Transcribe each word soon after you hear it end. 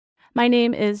My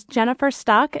name is Jennifer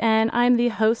Stock, and I'm the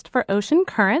host for Ocean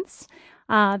Currents.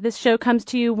 This show comes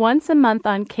to you once a month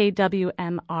on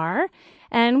KWMR,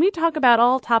 and we talk about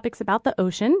all topics about the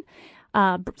ocean,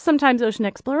 sometimes ocean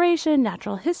exploration,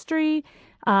 natural history,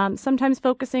 sometimes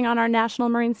focusing on our national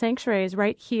marine sanctuaries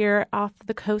right here off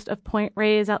the coast of Point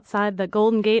Reyes outside the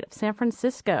Golden Gate of San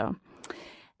Francisco.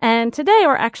 And today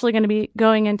we're actually going to be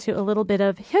going into a little bit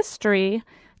of history,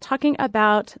 talking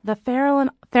about the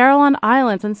Farallon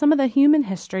Islands and some of the human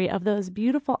history of those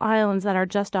beautiful islands that are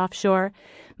just offshore.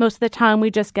 Most of the time we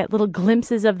just get little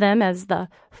glimpses of them as the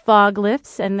fog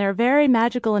lifts, and they're very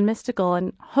magical and mystical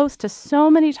and host to so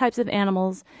many types of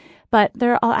animals, but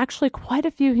there are actually quite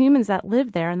a few humans that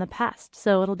lived there in the past,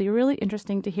 so it'll be really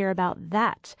interesting to hear about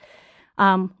that.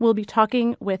 We'll be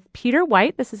talking with Peter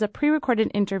White. This is a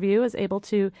pre-recorded interview. I was able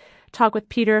to talk with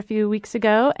Peter a few weeks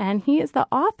ago, and he is the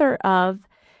author of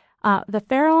The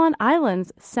Farallon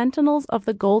Islands, Sentinels of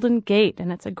the Golden Gate,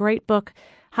 and it's a great book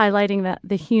highlighting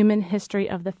the human history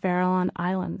of the Farallon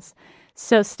Islands.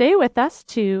 So stay with us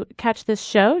to catch this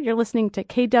show. You're listening to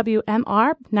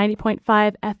KWMR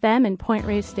 90.5 FM in Point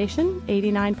Reyes Station,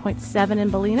 89.7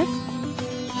 in Bolinas.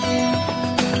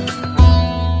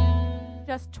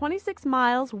 Just 26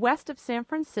 miles west of San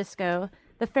Francisco,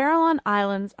 the Farallon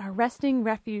Islands are resting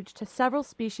refuge to several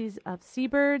species of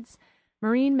seabirds,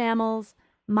 marine mammals,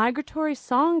 migratory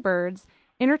songbirds,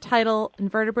 intertidal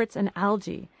invertebrates, and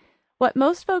algae. What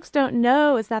most folks don't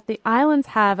know is that the islands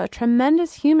have a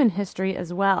tremendous human history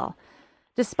as well.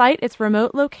 Despite its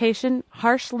remote location,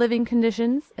 harsh living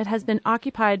conditions, it has been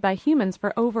occupied by humans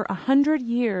for over 100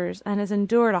 years and has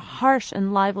endured a harsh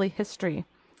and lively history.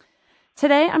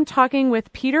 Today I'm talking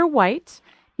with Peter White.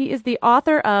 He is the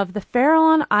author of The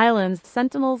Farallon Islands,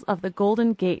 Sentinels of the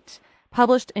Golden Gate,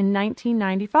 published in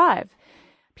 1995.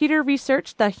 Peter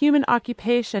researched the human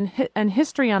occupation and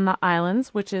history on the islands,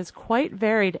 which is quite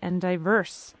varied and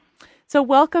diverse. So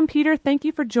welcome, Peter. Thank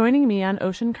you for joining me on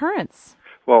Ocean Currents.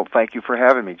 Well, thank you for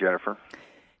having me, Jennifer.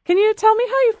 Can you tell me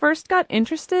how you first got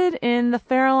interested in the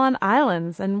Farallon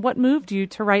Islands and what moved you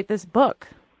to write this book?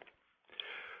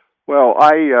 Well,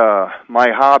 my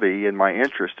hobby and my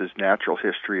interest is natural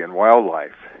history and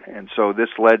wildlife, and so this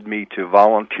led me to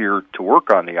volunteer to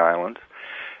work on the island,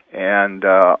 and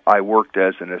I worked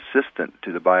as an assistant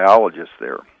to the biologist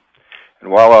there.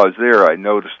 And while I was there, I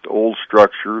noticed old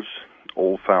structures,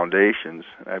 old foundations,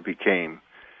 and I became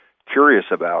curious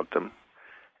about them.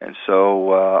 And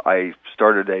so I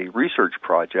started a research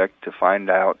project to find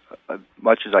out as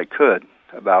much as I could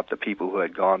about the people who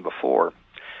had gone before.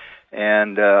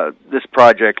 And this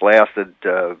project lasted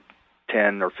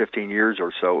 10 or 15 years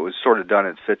or so. It was sort of done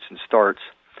in fits and starts.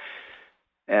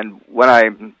 And when I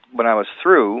was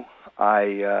through,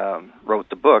 I wrote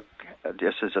the book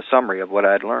just as a summary of what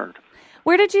I'd learned.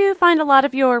 Where did you find a lot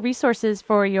of your resources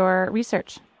for your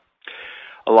research?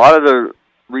 A lot of the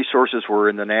resources were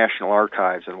in the National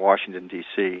Archives in Washington,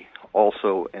 D.C.,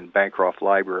 also in Bancroft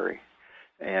Library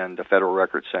and the Federal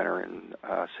Record Center in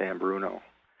San Bruno.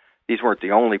 These weren't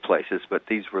the only places, but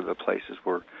these were the places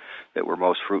that were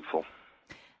most fruitful.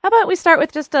 How about we start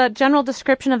with just a general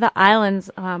description of the islands?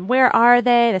 Where are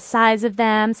they, the size of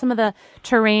them, some of the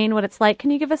terrain, what it's like?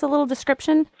 Can you give us a little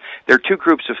description? There are two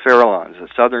groups of Farallons, the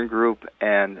southern group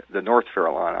and the North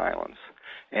Farallon Islands.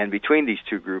 And between these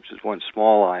two groups is one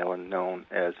small island known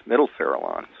as Middle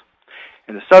Farallons.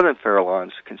 And the southern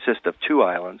Farallons consist of two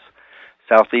islands,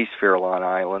 Southeast Farallon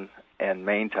Island and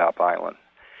Maintop Island.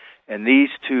 And these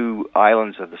two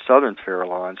islands of the southern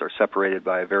Farallons are separated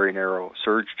by a very narrow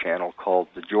surge channel called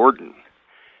the Jordan.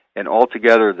 And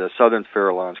altogether, the southern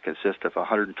Farallons consist of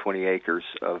 120 acres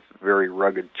of very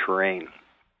rugged terrain.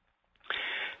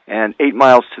 And 8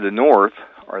 miles to the north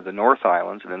are the North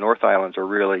Islands, and the North Islands are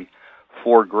really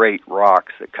four great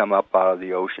rocks that come up out of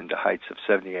the ocean to heights of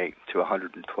 78 to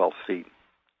 112 feet.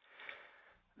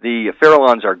 The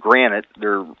Farallons are granite.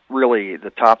 They're really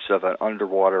the tops of an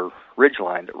underwater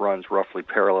ridgeline that runs roughly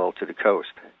parallel to the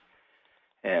coast.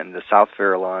 And the South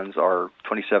Farallons are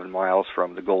 27 miles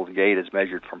from the Golden Gate as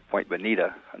measured from Point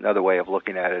Bonita. Another way of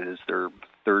looking at it is they're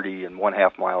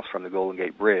 30.5 miles from the Golden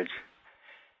Gate Bridge.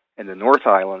 And the North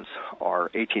Islands are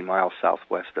 18 miles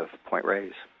southwest of Point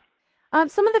Reyes.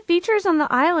 Some of the features on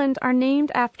the island are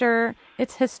named after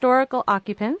its historical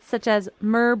occupants, such as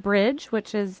Mur Bridge,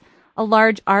 which is a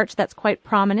large arch that's quite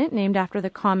prominent, named after the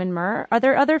common mur. Are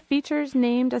there other features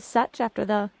named as such after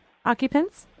the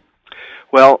occupants?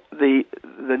 Well, the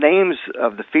names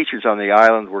of the features on the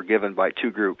island were given by two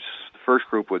groups. The first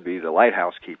group would be the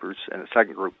lighthouse keepers, and the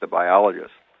second group, the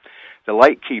biologists. The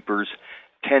light keepers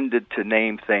tended to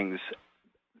name things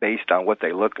based on what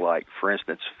they looked like. For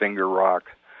instance, Finger Rock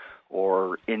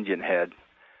or Indian Head.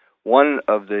 One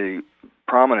of the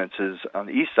prominences on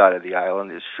the east side of the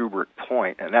island is Shubrick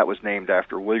Point, and that was named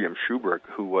after William Shubrick,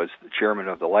 who was the chairman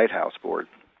of the Lighthouse Board.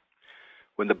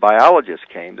 When the biologists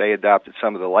came, they adopted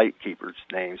some of the lightkeepers'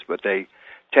 names, but they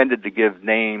tended to give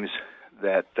names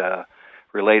that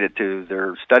related to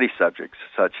their study subjects,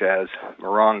 such as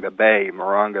Moronga Bay,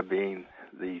 Moronga being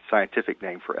the scientific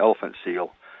name for elephant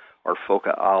seal, or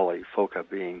Phoca Ali, Phoca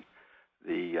being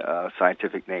the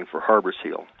scientific name for harbor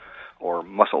seal, or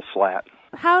Mussel Flat.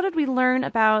 How did we learn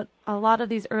about a lot of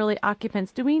these early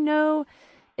occupants? Do we know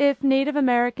if Native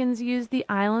Americans used the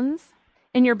islands?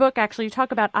 In your book, actually, you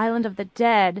talk about Island of the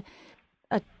Dead,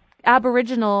 an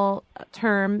Aboriginal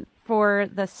term for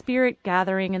the spirit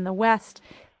gathering in the West,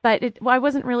 but I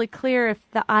wasn't really clear if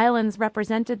the islands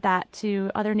represented that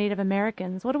to other Native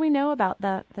Americans. What do we know about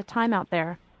the time out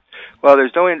there? Well,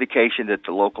 there's no indication that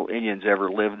the local Indians ever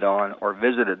lived on or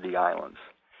visited the islands.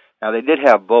 Now, they did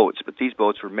have boats, but these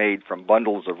boats were made from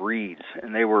bundles of reeds,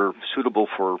 and they were suitable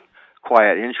for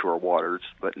quiet inshore waters,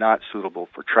 but not suitable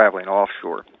for traveling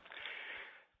offshore.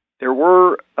 There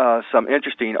were some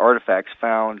interesting artifacts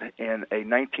found in a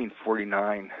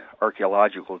 1949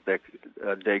 archaeological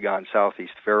dig on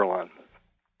southeast Farallon,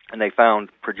 and they found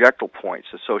projectile points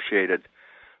associated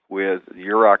with the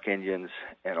Yurok Indians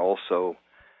and also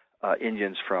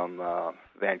Indians from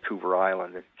Vancouver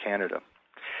Island in Canada.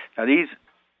 Now, these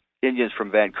Indians from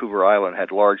Vancouver Island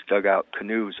had large dugout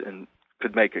canoes and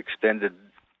could make extended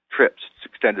trips,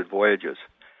 extended voyages.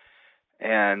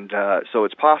 And so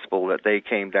it's possible that they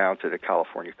came down to the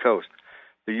California coast.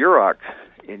 The Yurok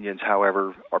Indians,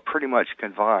 however, were pretty much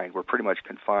confined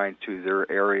to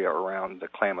their area around the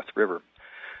Klamath River.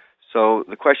 So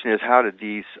the question is, how did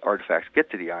these artifacts get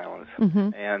to the islands?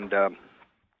 Mm-hmm. And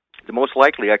the most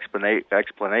likely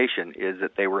explanation is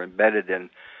that they were embedded in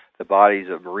the bodies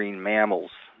of marine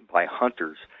mammals by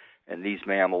hunters, and these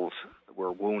mammals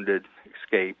were wounded,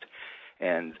 escaped,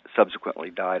 and subsequently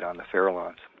died on the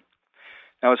Farallons.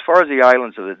 Now, as far as the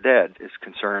Islands of the Dead is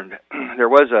concerned, there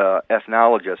was a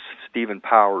ethnologist, Stephen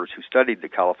Powers, who studied the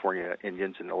California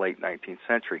Indians in the late 19th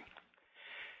century.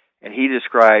 And he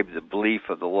described the belief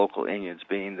of the local Indians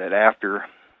being that after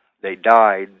they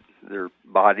died, their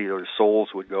body or souls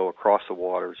would go across the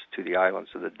waters to the Islands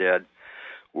of the Dead,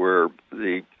 where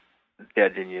the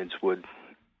dead Indians would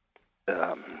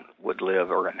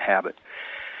live or inhabit.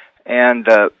 And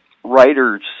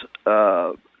writers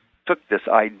took this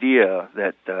idea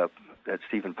that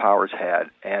Stephen Powers had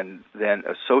and then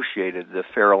associated the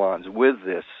Farallons with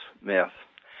this myth.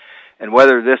 And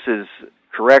whether this is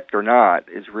correct or not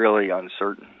is really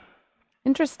uncertain.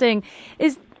 Interesting.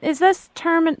 Is this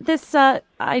term, this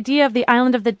idea of the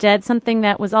Island of the Dead, something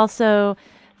that was also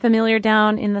familiar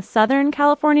down in the Southern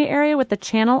California area with the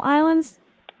Channel Islands?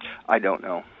 I don't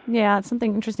know. Yeah, it's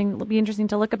something interesting. It'll be interesting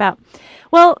to look about.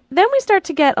 Well, then we start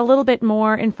to get a little bit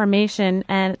more information,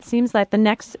 and it seems like the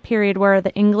next period where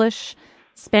the English,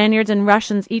 Spaniards, and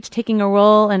Russians each taking a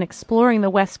role in exploring the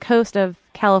west coast of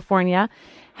California.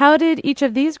 How did each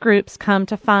of these groups come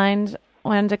to find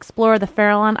and explore the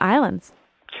Farallon Islands?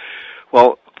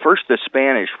 Well, first the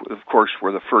Spanish, of course,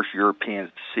 were the first Europeans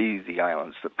to see the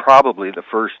islands. Probably the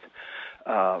first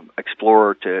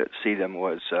explorer to see them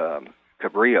was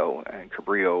Cabrillo, and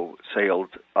Cabrillo sailed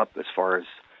up as far as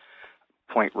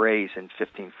Point Reyes in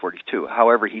 1542.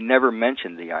 However, he never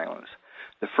mentioned the islands.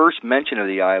 The first mention of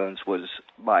the islands was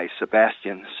by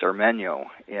Sebastian Cermeño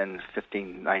in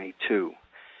 1592.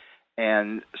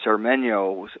 And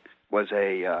Cermeño was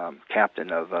a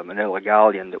captain of a Manila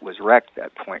galleon that was wrecked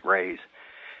at Point Reyes,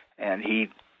 and he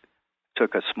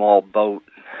took a small boat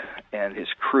and his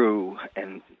crew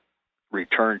and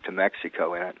returned to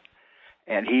Mexico in it.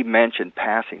 And he mentioned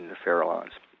passing the Farallons.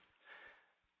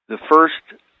 The first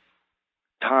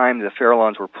time the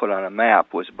Farallons were put on a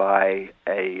map was by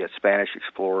a Spanish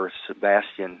explorer,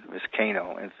 Sebastian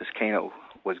Vizcaino, and Vizcaino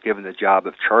was given the job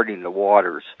of charting the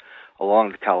waters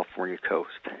along the California coast.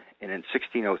 And in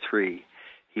 1603,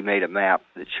 he made a map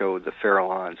that showed the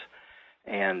Farallons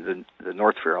and the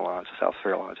North Farallons, the South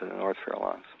Farallons and the North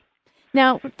Farallons.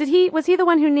 Now, was he the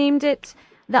one who named it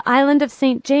the Island of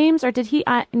St. James, or did he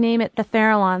name it the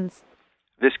Farallons?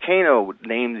 Vizcaino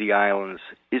named the islands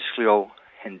Isla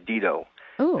Hendido.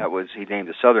 Ooh. He named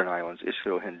the southern islands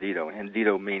Isla Hendido.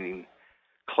 Hendido meaning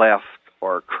cleft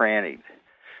or crannied.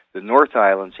 The North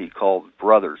Islands he called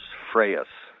Brothers, Freyas.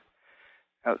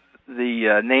 Now,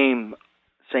 the name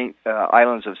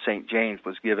Islands of St. James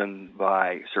was given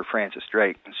by Sir Francis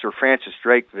Drake. And Sir Francis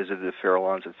Drake visited the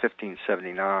Farallons in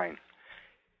 1579.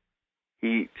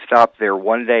 He stopped there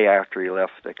one day after he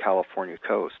left the California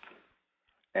coast.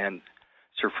 And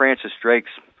Sir Francis Drake's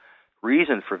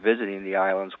reason for visiting the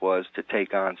islands was to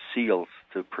take on seals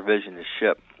to provision his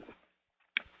ship.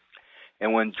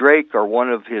 And when Drake or one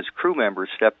of his crew members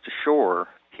stepped ashore,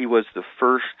 he was the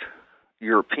first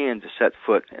European to set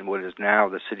foot in what is now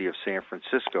the city of San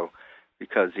Francisco,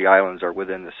 because the islands are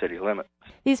within the city limits.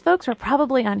 These folks were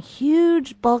probably on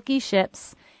huge, bulky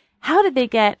ships. How did they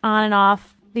get on and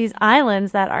off these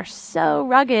islands that are so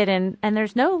rugged and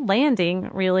there's no landing,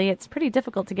 really? It's pretty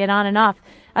difficult to get on and off.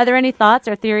 Are there any thoughts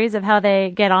or theories of how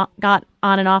they got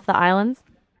on and off the islands?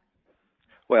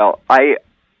 Well,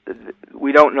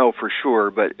 we don't know for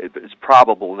sure, but it's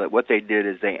probable that what they did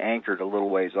is they anchored a little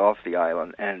ways off the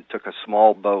island and took a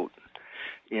small boat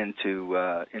into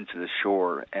the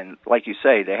shore. And like you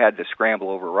say, they had to scramble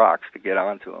over rocks to get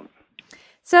onto them.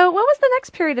 So what was the next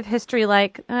period of history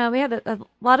like? We had a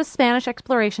lot of Spanish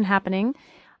exploration happening.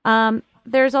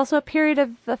 There's also a period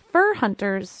of the fur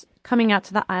hunters coming out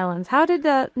to the islands. How did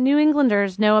the New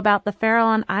Englanders know about the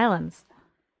Farallon Islands?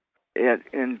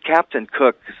 And Captain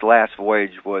Cook's last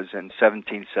voyage was in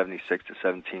 1776 to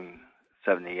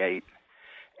 1778,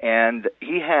 and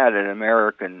he had an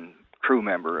American crew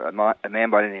member, a man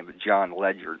by the name of John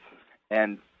Ledyard.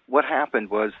 And what happened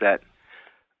was that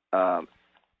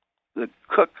the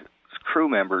Cook's crew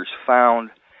members found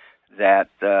that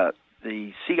the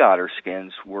sea otter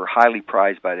skins were highly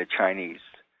prized by the Chinese.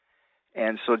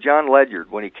 And so John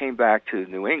Ledyard, when he came back to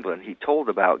New England, he told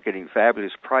about getting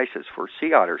fabulous prices for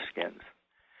sea otter skins.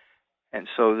 And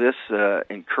so this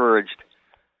encouraged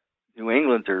New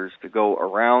Englanders to go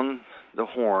around the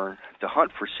Horn to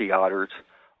hunt for sea otters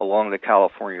along the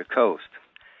California coast.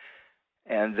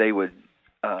 And they would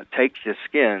take the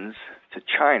skins to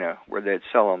China, where they'd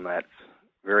sell them at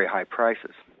very high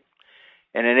prices.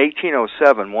 And in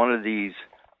 1807, one of these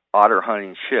otter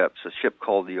hunting ships, a ship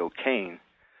called the O'Kane,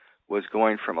 was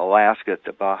going from Alaska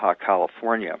to Baja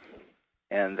California,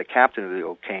 and the captain of the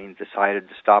O'Kane decided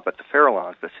to stop at the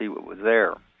Farallons to see what was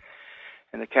there.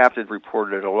 And the captain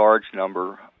reported a large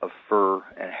number of fur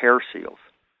and hair seals.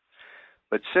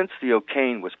 But since the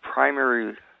O'Kane was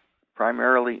primarily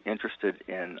interested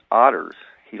in otters,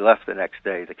 he left the next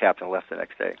day. The captain left the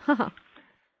next day.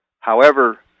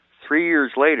 However, 3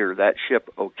 years later, that ship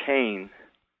O'Kane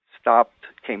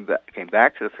came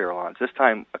back to the Farallons, this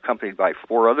time accompanied by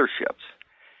 4 other ships.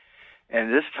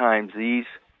 And this time, these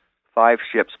 5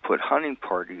 ships put hunting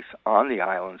parties on the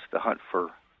islands to hunt for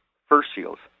fur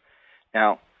seals.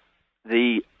 Now,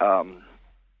 the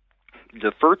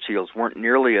fur seals weren't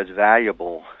nearly as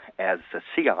valuable as the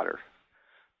sea otter,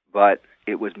 but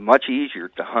it was much easier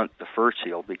to hunt the fur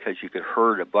seal because you could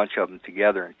herd a bunch of them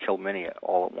together and kill many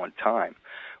all at one time,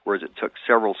 whereas it took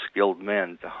several skilled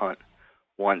men to hunt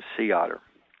one sea otter.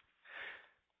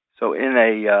 So in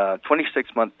a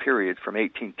 26-month period from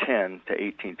 1810 to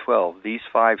 1812, these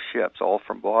 5 ships, all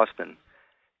from Boston,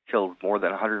 killed more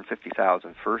than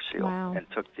 150,000 fur seals. Wow. And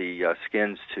took the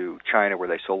skins to China, where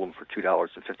they sold them for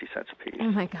 $2.50 a piece.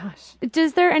 Oh my gosh!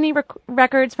 Is there any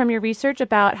records from your research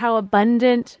about how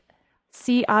abundant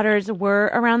sea otters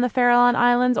were around the Farallon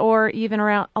Islands, or even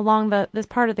along this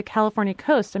part of the California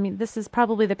coast? I mean, this is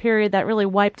probably the period that really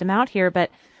wiped them out here, but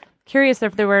curious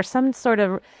if there were some sort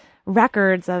of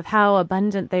records of how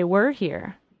abundant they were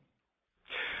here.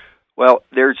 Well,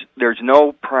 there's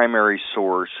no primary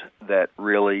source that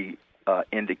really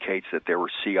indicates that there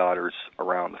were sea otters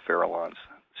around the Farallons.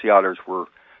 Sea otters were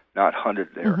not hunted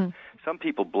there. Mm-hmm. Some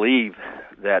people believe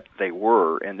that they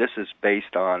were, and this is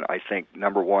based on, I think,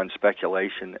 number one,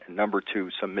 speculation, and number two,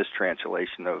 some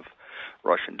mistranslation of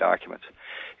Russian documents.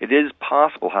 It is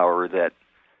possible, however,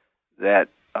 that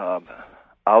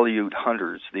Aleut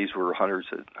hunters, these were hunters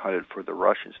that hunted for the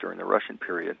Russians during the Russian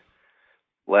period,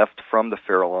 left from the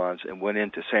Farallons and went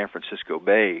into San Francisco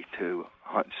Bay to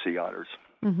hunt sea otters.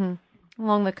 Mm-hmm.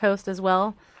 Along the coast as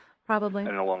well, probably.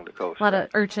 And along the coast. A lot of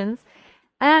urchins.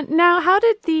 And now, how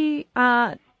did the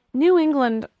New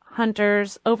England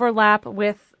hunters overlap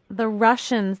with the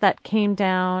Russians that came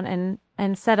down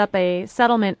and set up a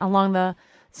settlement along the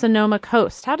Sonoma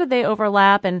coast? How did they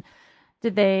overlap, and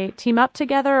did they team up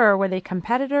together, or were they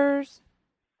competitors?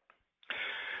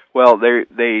 Well,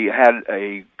 they had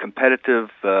a competitive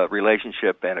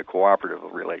relationship and a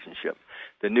cooperative relationship.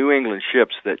 The New England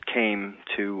ships that came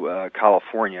to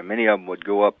California, many of them would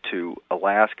go up to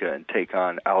Alaska and take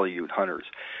on Aleut hunters,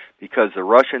 because the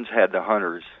Russians had the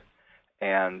hunters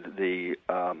and the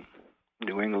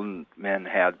New England men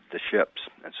had the ships,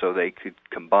 and so they could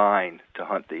combine to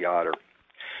hunt the otter.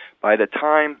 By the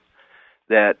time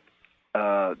that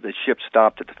the ship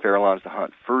stopped at the Farallons to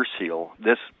hunt fur seal,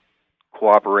 this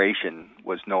cooperation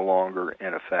was no longer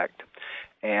in effect,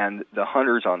 and the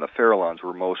hunters on the Farallons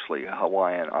were mostly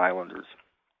Hawaiian Islanders.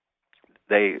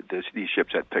 these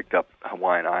ships had picked up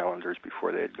Hawaiian Islanders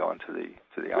before they had gone to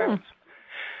the islands.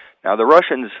 Now, the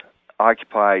Russians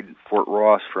occupied Fort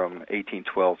Ross from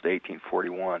 1812 to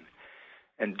 1841,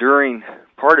 and during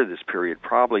part of this period,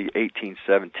 probably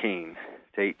 1817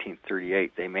 to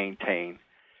 1838, they maintained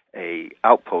a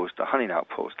hunting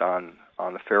outpost on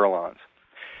the Farallones.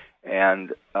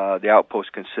 And the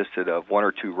outpost consisted of one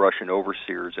or two Russian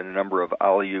overseers and a number of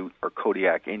Aleut or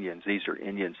Kodiak Indians. These are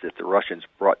Indians that the Russians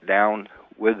brought down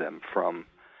with them from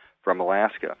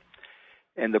Alaska.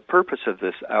 And the purpose of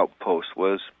this outpost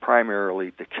was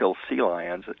primarily to kill sea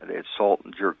lions. They'd salt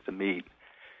and jerk the meat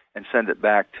and send it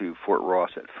back to Fort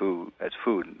Ross as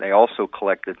food. They also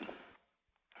collected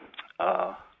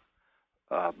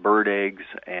bird eggs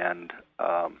and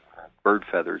bird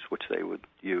feathers, which they would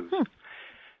use.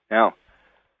 Now,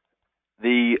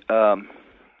 the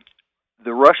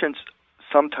Russians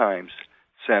sometimes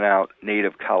sent out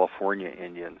native California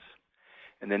Indians,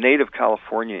 and the native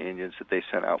California Indians that they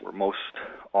sent out were most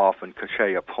often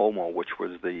Cochea-Pomo, which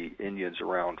was the Indians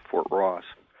around Fort Ross.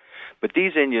 But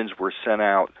these Indians were sent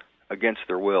out against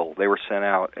their will. They were sent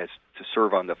out to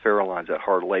serve on the Farallones at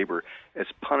hard labor as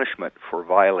punishment for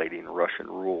violating Russian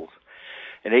rules.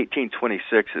 In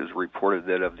 1826, it was reported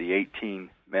that of the 18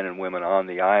 men and women on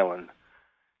the island,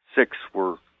 6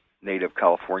 were native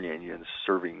California Indians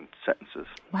serving sentences.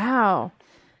 Wow.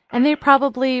 And they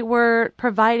probably were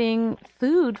providing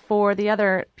food for the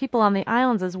other people on the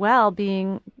islands as well,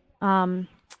 being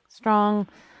strong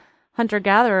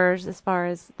hunter-gatherers as far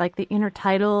as like the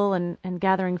intertidal and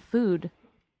gathering food.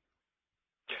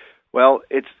 Well,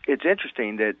 it's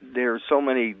interesting that there are so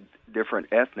many different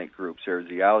ethnic groups. There's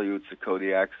the Aleuts, the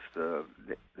Kodiaks, the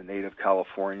native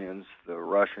Californians, the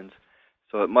Russians.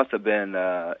 So it must have been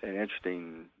an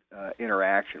interesting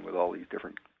interaction with all these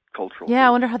different cultural groups. I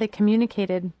wonder how they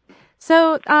communicated.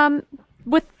 So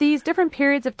with these different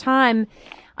periods of time,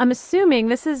 I'm assuming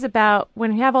this is about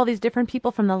when you have all these different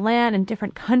people from the land and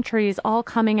different countries all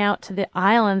coming out to the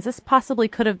islands. This possibly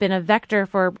could have been a vector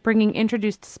for bringing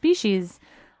introduced species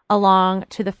along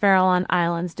to the Farallon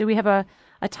Islands. Do we have a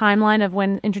timeline of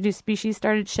when introduced species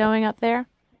started showing up there?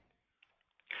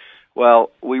 Well,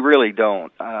 we really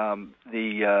don't.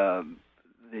 The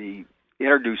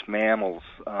introduced mammals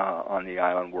on the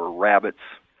island were rabbits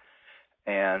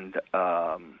and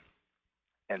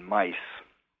mice.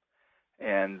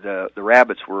 And the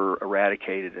rabbits were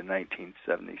eradicated in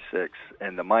 1976,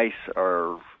 and the mice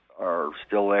are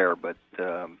still there, but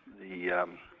the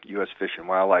U.S. Fish and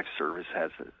Wildlife Service has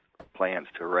plans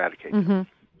to eradicate them.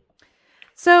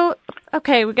 So,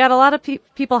 okay, we got a lot of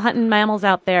people hunting mammals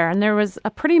out there, and there was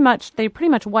they pretty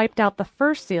much wiped out the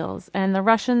fur seals, and the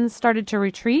Russians started to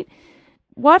retreat.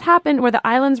 What happened? Were the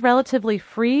islands relatively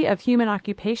free of human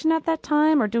occupation at that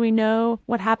time, or do we know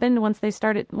what happened once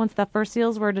the fur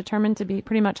seals were determined to be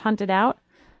pretty much hunted out?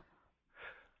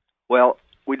 Well,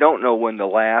 we don't know when the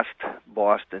last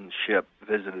Boston ship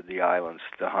visited the islands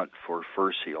to hunt for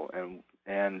fur seal,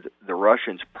 and the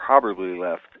Russians probably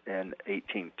left in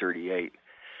 1838.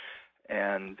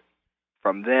 And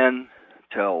from then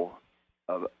till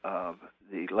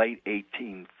the late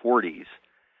 1840s,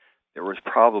 there was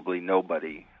probably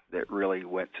nobody that really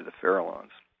went to the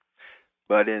Farallones.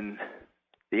 But in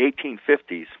the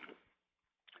 1850s,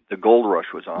 the gold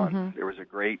rush was on. There was a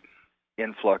great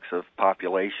influx of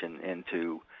population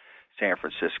into San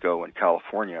Francisco and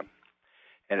California.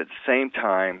 And at the same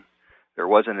time, there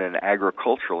wasn't an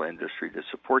agricultural industry to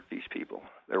support these people.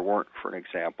 There weren't, for an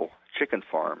example, chicken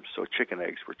farms, so chicken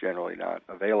eggs were generally not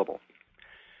available.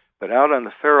 But out on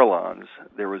the Farallones,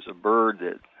 there was a bird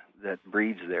that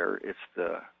breeds there. It's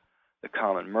the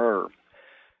common murre.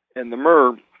 And the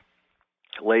murre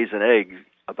lays an egg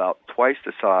about twice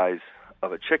the size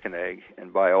of a chicken egg,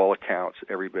 and by all accounts,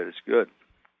 every bit as good.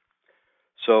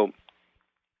 So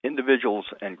individuals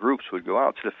and groups would go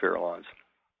out to the Farallones,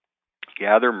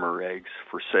 gather murre eggs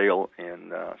for sale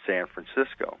in San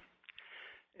Francisco.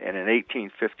 And in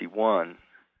 1851,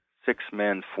 6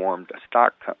 men formed a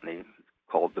stock company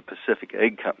called the Pacific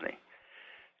Egg Company.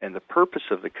 And the purpose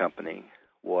of the company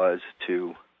was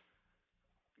to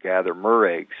gather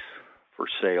murre eggs for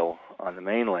sale on the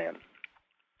mainland.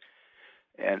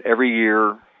 And every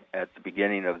year at the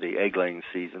beginning of the egg-laying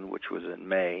season, which was in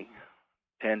May,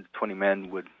 10 to 20 men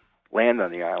would land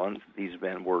on the island. These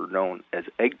men were known as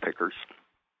egg pickers.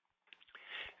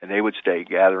 And they would stay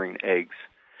gathering eggs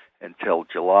until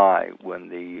July when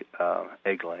the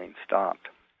egg-laying stopped.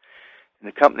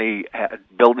 And the company had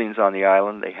buildings on the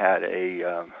island. They had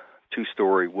a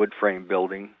 2-story wood frame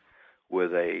building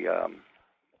with a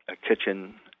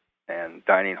kitchen and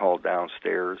dining hall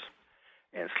downstairs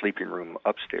and sleeping room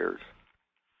upstairs.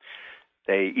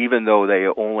 even though they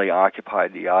only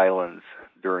occupied the islands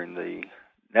during the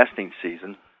nesting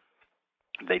season,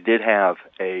 they did have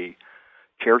a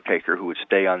caretaker who would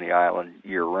stay on the island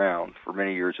year-round. For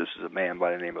many years, this was a man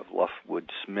by the name of Luffwood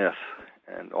Smith,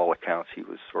 and all accounts he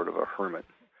was sort of a hermit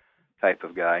type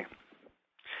of guy.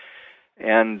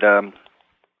 And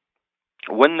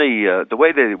when the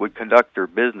way they would conduct their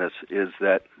business is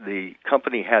that the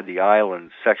company had the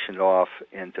island sectioned off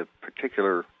into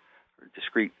particular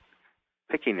discrete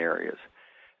picking areas.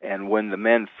 And when the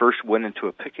men first went into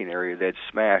a picking area, they'd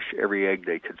smash every egg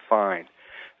they could find.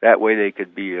 That way they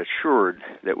could be assured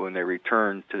that when they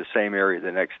returned to the same area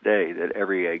the next day, that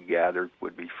every egg gathered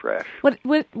would be fresh.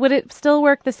 Would it still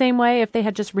work the same way if they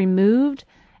had just removed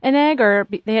an egg, or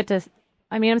they had to...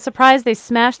 I mean, I'm surprised they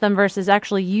smashed them versus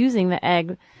actually using the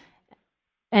egg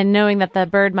and knowing that the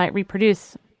bird might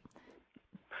reproduce.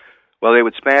 Well, they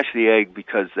would smash the egg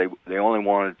because they only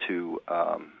wanted to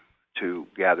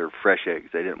gather fresh eggs.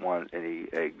 They didn't want any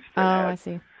eggs that had I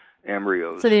see.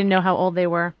 embryos. So they didn't know how old they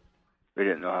were. They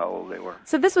didn't know how old they were.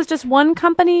 So this was just one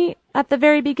company at the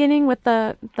very beginning with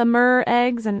the myrrh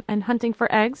eggs and hunting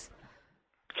for eggs?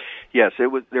 Yes, there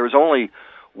was only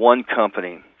one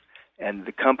company, and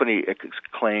the company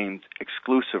claimed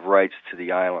exclusive rights to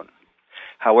the island.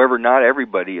 However, not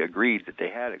everybody agreed that they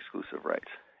had exclusive rights.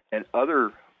 And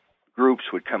other groups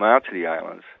would come out to the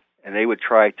islands, and they would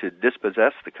try to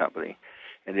dispossess the company,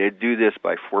 and they'd do this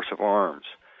by force of arms.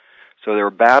 So there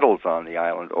were battles on the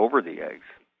island over the eggs.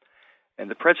 And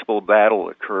the principal battle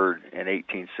occurred in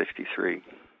 1863.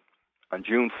 On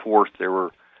June 4th, there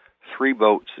were 3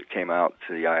 boats that came out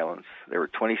to the islands. There were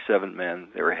 27 men.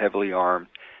 They were heavily armed.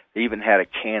 They even had a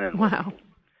cannon. Wow.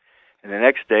 And the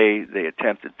next day, they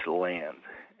attempted to land.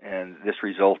 And this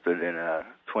resulted in a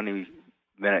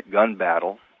 20-minute gun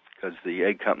battle because the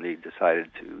egg company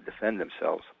decided to defend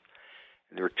themselves.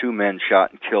 And there were 2 men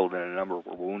shot and killed, and a number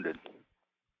were wounded.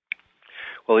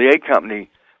 Well, the egg company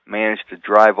managed to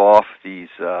drive off these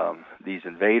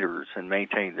invaders and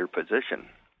maintain their position.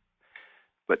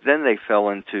 But then they fell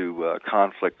into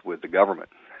conflict with the government,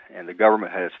 and the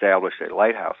government had established a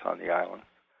lighthouse on the island.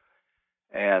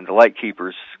 And the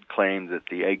lightkeepers claimed that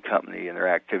the egg company and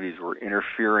their activities were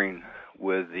interfering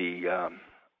with the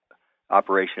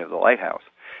operation of the lighthouse.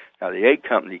 Now, the egg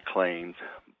company claimed,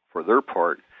 for their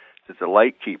part, that the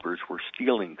lightkeepers were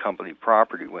stealing company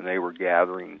property when they were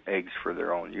gathering eggs for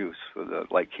their own use. So the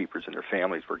lightkeepers and their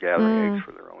families were gathering eggs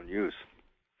for their own use.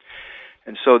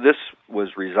 And so this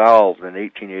was resolved in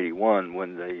 1881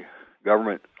 when the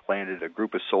government landed a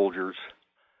group of soldiers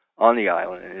on the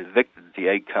island and evicted the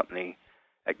egg company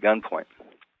at gunpoint.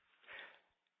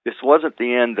 This wasn't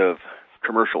the end of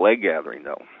commercial egg gathering,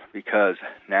 though, because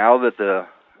now that the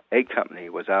egg company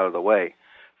was out of the way,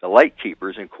 the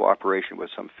lightkeepers, in cooperation with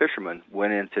some fishermen,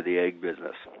 went into the egg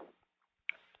business.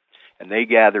 And they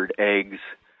gathered eggs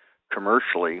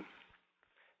commercially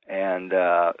and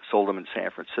sold them in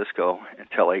San Francisco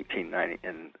until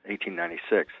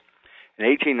 1896. In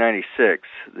 1896,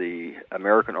 the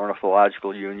American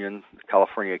Ornithological Union, the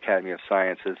California Academy of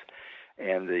Sciences,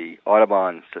 and the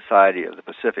Audubon Society of the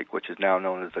Pacific, which is now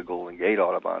known as the Golden Gate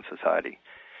Audubon Society,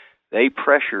 they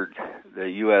pressured the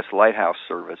U.S. Lighthouse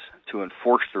Service to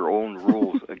enforce their own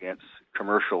rules against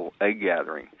commercial egg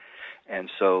gathering. And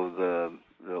so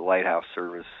the Lighthouse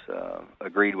Service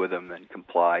agreed with them and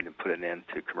complied and put an end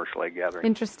to commercial egg gathering.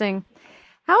 Interesting.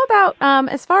 How about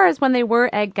as far as when they were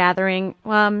egg gathering,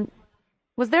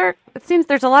 was there, it seems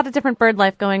there's a lot of different bird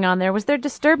life going on there. Was there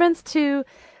disturbance to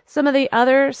some of the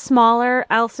other smaller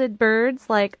alcid birds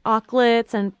like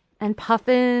auklets and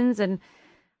puffins and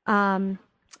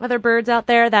other birds out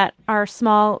there that are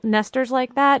small nesters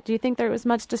like that? Do you think there was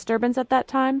much disturbance at that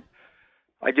time?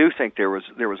 I do think there was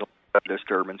a lot of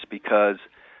disturbance because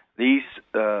these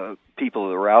people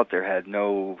that were out there had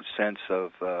no sense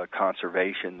of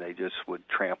conservation. They just would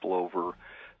trample over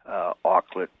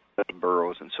auklet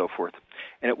burrows and so forth.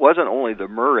 And it wasn't only the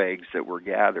myrrh eggs that were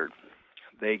gathered.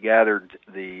 They gathered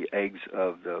the eggs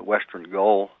of the western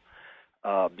gull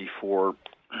before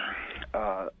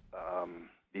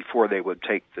they would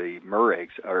take the myrrh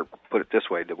eggs, or put it this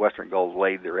way, the western gulls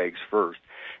laid their eggs first.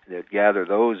 They'd gather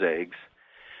those eggs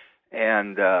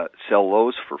and sell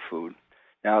those for food.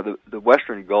 Now, the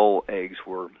western gull eggs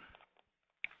were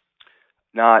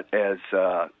not as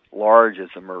large as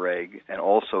the myrrh egg, and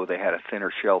also they had a thinner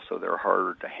shell, so they're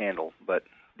harder to handle, but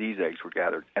these eggs were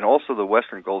gathered. And also the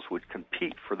western gulls would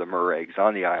compete for the myrrh eggs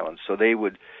on the island, so they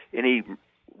would, any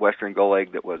western gull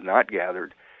egg that was not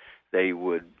gathered, they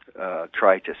would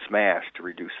try to smash to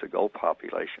reduce the gull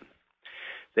population.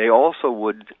 They also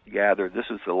would gather, this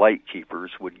is the light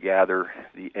keepers, would gather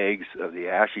the eggs of the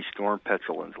ashy storm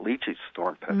petrel and Leach's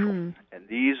storm petrel. And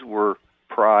these were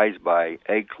prized by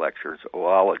egg collectors,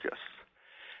 oologists.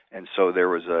 And so there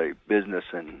was a business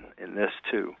in this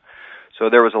too. So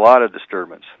there was a lot of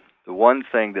disturbance. The one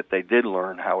thing that they did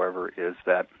learn, however, is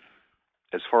that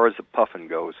as far as the puffin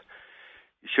goes,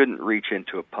 you shouldn't reach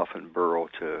into a puffin burrow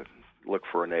to look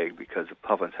for an egg because the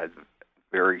puffins had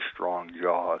very strong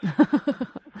jaws.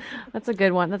 That's a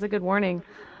good one. That's a good warning.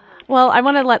 Well, I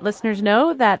want to let listeners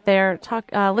know that they're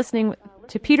listening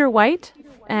to Peter White,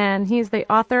 and he's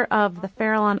the author of The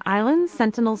Farallon Islands,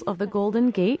 Sentinels of the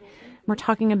Golden Gate. We're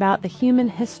talking about the human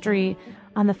history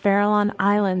on the Farallon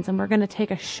Islands, and we're going to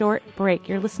take a short break.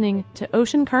 You're listening to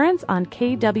Ocean Currents on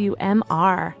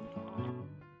KWMR.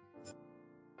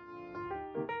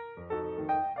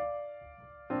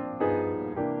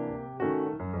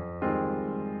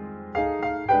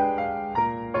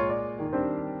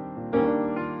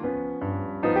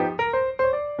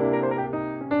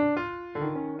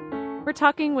 We're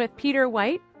talking with Peter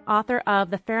White, author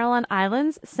of The Farallon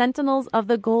Islands, Sentinels of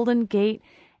the Golden Gate,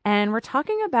 and we're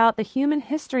talking about the human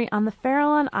history on the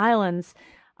Farallon Islands.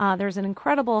 There's an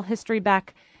incredible history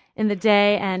back in the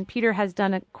day, and Peter has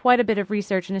done quite a bit of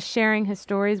research and is sharing his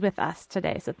stories with us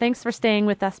today. So thanks for staying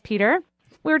with us, Peter.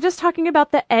 We were just talking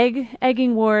about the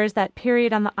egging wars, that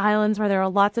period on the islands where there are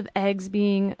lots of eggs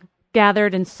being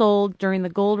gathered and sold during the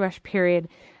gold rush period.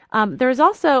 There's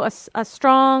also a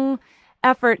strong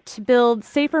effort to build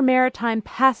safer maritime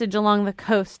passage along the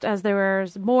coast as there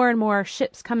was more and more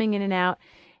ships coming in and out,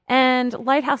 and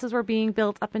lighthouses were being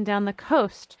built up and down the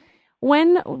coast.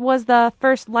 When was the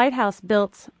first lighthouse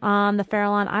built on the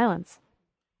Farallon Islands?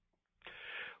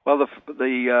 Well,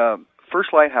 the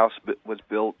first lighthouse was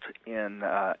built in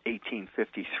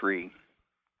 1853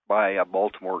 by a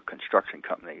Baltimore construction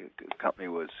company. The company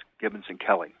was Gibbons &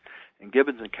 Kelly. And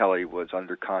Gibbons & Kelly was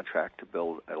under contract to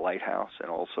build a lighthouse and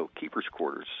also keeper's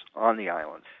quarters on the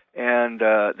island. And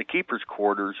the keeper's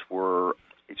quarters were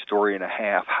a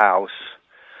story-and-a-half house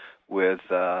with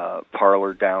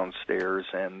parlor downstairs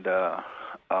and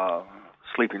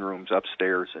sleeping rooms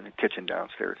upstairs and a kitchen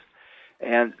downstairs.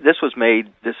 And this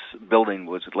building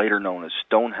was later known as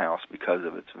Stonehouse because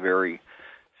of its very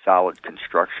solid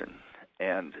construction.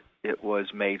 And it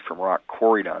was made from rock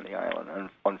quarried on the island. And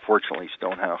unfortunately,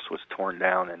 Stonehouse was torn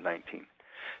down in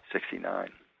 1969.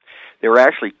 There were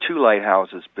actually two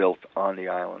lighthouses built on the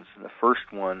islands, and the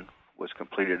first one was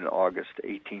completed in August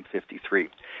 1853.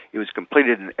 It was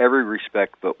completed in every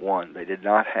respect but one. They did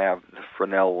not have the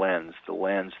Fresnel lens, the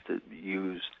lens that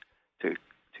used to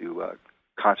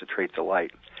concentrate the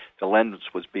light. The lens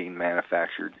was being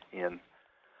manufactured in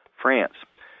France.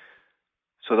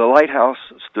 So the lighthouse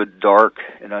stood dark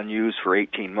and unused for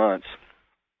 18 months,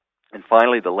 and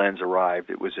finally the lens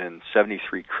arrived. It was in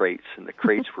 73 crates, and the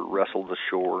crates were wrestled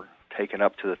ashore, taken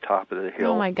up to the top of the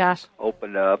hill. Oh my gosh!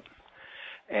 Opened up,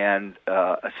 and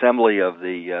assembly of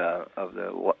the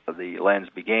lens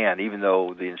began, even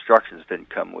though the instructions didn't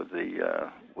come with the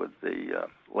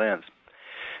lens.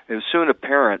 It was soon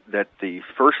apparent that the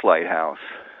first lighthouse,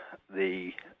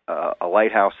 a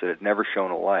lighthouse that had never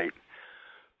shown a light,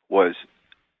 was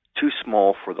too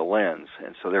small for the lens,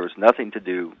 and so there was nothing to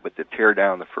do but to tear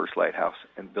down the first lighthouse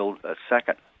and build a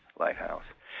second lighthouse.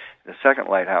 The second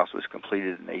lighthouse was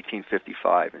completed in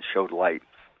 1855 and showed light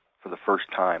for the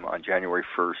first time on January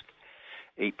 1st,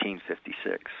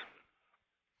 1856.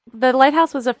 The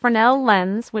lighthouse was a Fresnel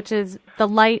lens, which is the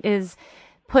light is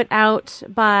put out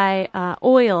by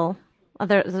oil,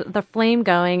 the flame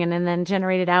going, and then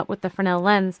generated out with the Fresnel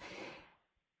lens.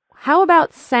 How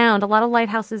about sound? A lot of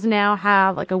lighthouses now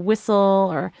have like a whistle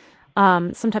or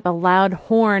some type of loud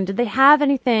horn. Did they have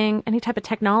any type of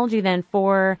technology then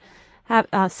for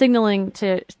signaling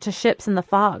to ships in the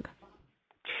fog?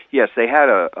 Yes, they had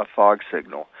a fog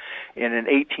signal. And in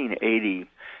 1880,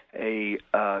 a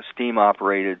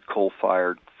steam-operated,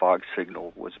 coal-fired fog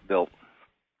signal was built,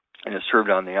 and it served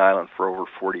on the island for over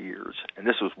 40 years. And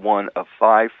this was one of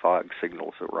 5 fog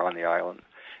signals that were on the island.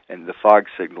 And the fog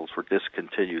signals were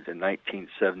discontinued in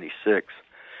 1976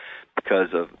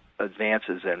 because of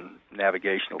advances in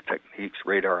navigational techniques,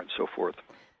 radar, and so forth.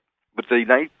 But the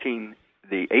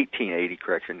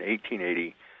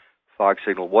 1880 fog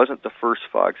signal wasn't the first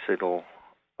fog signal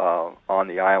on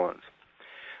the islands.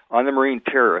 On the Marine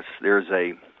Terrace, there's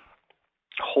a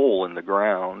hole in the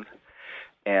ground,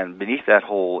 and beneath that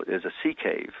hole is a sea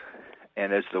cave.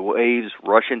 And as the waves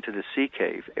rush into the sea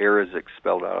cave, air is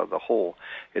expelled out of the hole.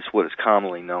 It's what is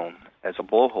commonly known as a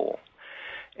blowhole.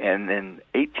 And in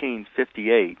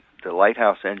 1858, the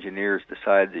lighthouse engineers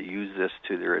decided to use this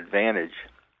to their advantage,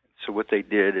 So what they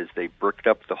did is they bricked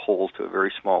up the hole to a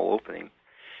very small opening,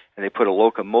 and they put a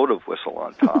locomotive whistle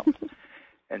on top.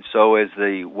 And so as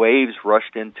the waves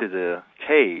rushed into the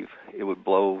cave, it would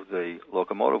blow the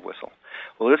locomotive whistle.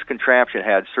 Well, this contraption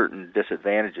had certain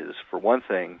disadvantages. For one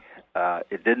thing,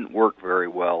 it didn't work very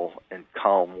well in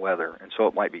calm weather, and so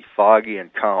it might be foggy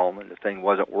and calm, and the thing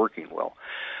wasn't working well.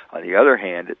 On the other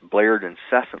hand, it blared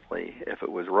incessantly if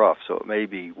it was rough, so it may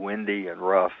be windy and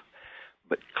rough,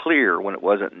 but clear when it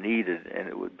wasn't needed, and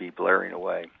it would be blaring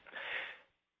away.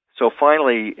 So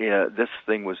finally, this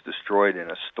thing was destroyed in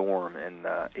a storm in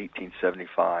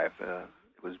 1875. It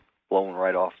was blown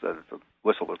right off, the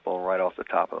whistle was blown right off the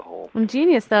top of the hole.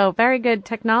 Ingenious, though. Very good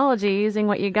technology using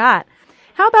what you got.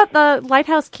 How about the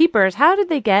lighthouse keepers? How did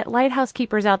they get lighthouse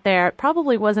keepers out there? It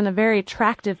probably wasn't a very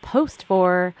attractive post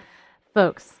for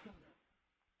folks.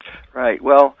 Right.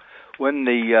 Well, when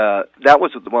that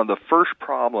was one of the first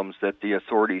problems that the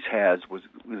authorities had was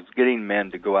getting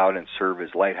men to go out and serve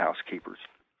as lighthouse keepers.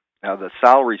 Now, the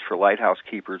salaries for lighthouse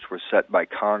keepers were set by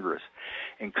Congress,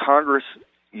 and Congress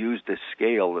used a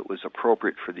scale that was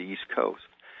appropriate for the East Coast.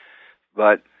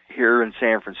 But here in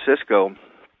San Francisco,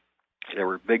 there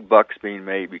were big bucks being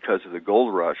made because of the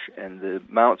gold rush, and the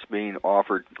amounts being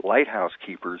offered lighthouse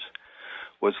keepers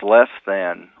was less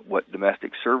than what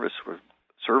domestic servants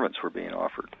were being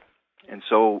offered. And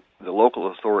so the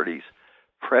local authorities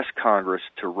pressed Congress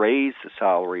to raise the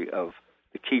salary of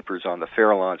the keepers on the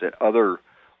Farallones and other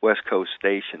West Coast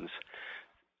stations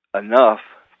enough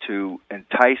to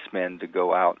entice men to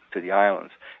go out to the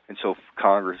islands. And so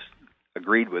Congress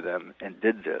agreed with them and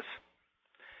did this.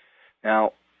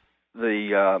 Now,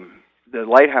 the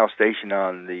lighthouse station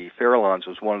on the Farallones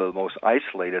was one of the most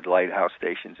isolated lighthouse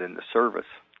stations in the service.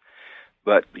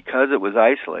 But because it was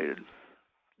isolated,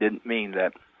 didn't mean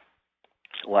that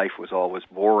life was always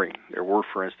boring. There were,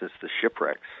 for instance, the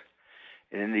shipwrecks.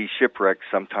 And in these shipwrecks,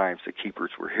 sometimes the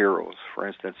keepers were heroes. For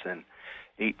instance, in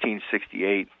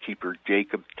 1868, keeper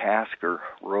Jacob Tasker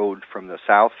rowed from the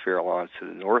South Farallones to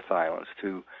the North Islands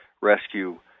to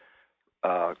rescue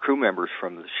crew members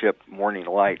from the ship Morning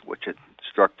Light, which had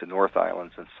struck the North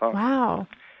Islands and sunk. Wow.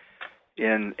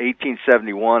 In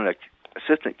 1871, an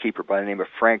assistant keeper by the name of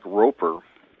Frank Roper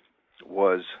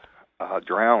was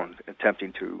drowned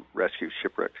attempting to rescue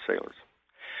shipwrecked sailors.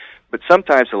 But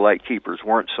sometimes the light keepers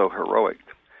weren't so heroic.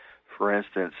 For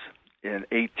instance, in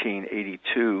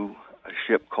 1882, a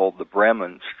ship called the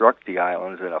Bremen struck the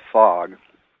islands in a fog,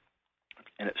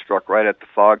 and it struck right at the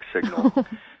fog signal,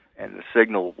 and the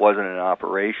signal wasn't in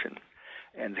operation,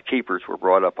 and the keepers were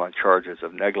brought up on charges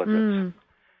of negligence.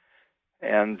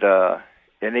 And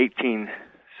in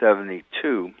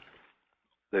 1872,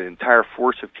 the entire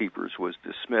force of keepers was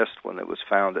dismissed when it was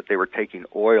found that they were taking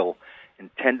oil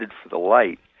intended for the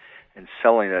light and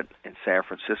selling it in San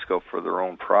Francisco for their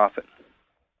own profit.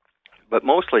 But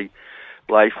mostly,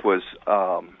 life was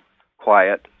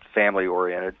quiet,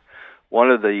 family-oriented. One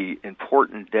of the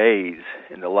important days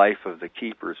in the life of the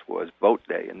keepers was Boat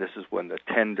Day, and this is when the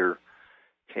tender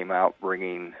came out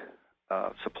bringing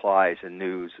supplies and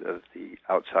news of the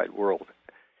outside world.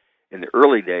 In the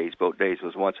early days, Boat Days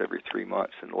was once every 3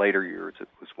 months. In later years, it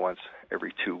was once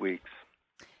every 2 weeks.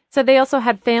 So they also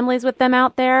had families with them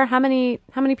out there. How many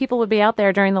people would be out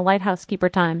there during the lighthouse keeper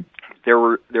time? There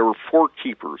were 4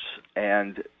 keepers,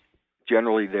 and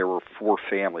generally there were 4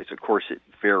 families. Of course, it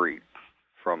varied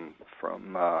from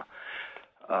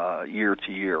year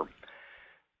to year.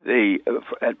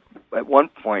 At one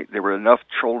point there were enough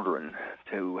children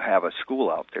to have a school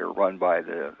out there run by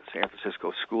the San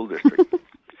Francisco School District.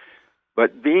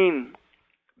 But being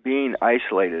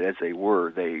isolated as they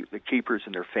were, the keepers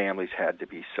and their families had to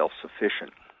be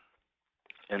self-sufficient.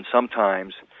 And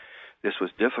sometimes this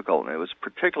was difficult, and it was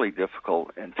particularly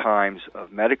difficult in times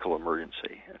of medical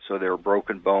emergency. And so there were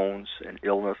broken bones and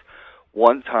illness.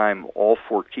 One time, all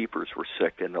 4 keepers were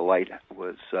sick, and the light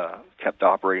was kept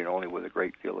operating only with a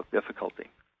great deal of difficulty.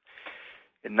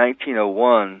 In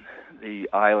 1901, the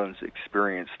islands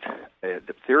experienced a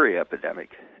diphtheria epidemic,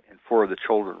 and 4 of the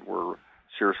children were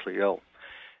seriously ill.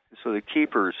 So the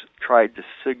keepers tried to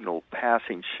signal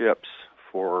passing ships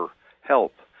for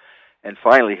help, and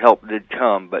finally help did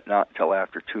come, but not until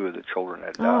after 2 of the children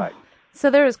had died. So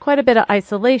there was quite a bit of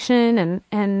isolation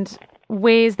and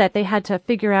ways that they had to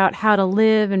figure out how to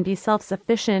live and be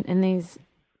self-sufficient in these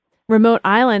remote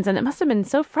islands, and it must have been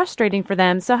so frustrating for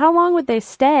them. So how long would they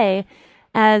stay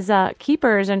as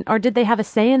keepers, or did they have a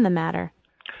say in the matter?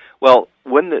 Well,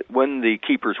 when the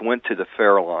keepers went to the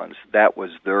Farallones, that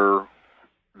was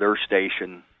their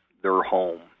station, their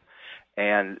home,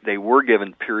 and they were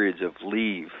given periods of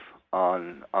leave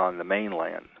on the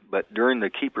mainland. But during the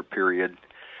keeper period,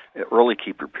 early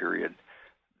keeper period,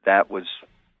 that's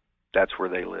where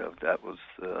they lived. That was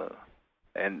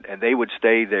and they would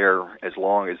stay there as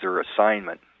long as their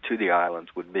assignment to the islands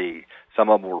would be. Some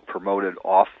of them were promoted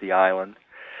off the island,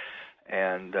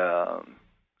 and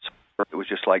it was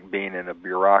just like being in a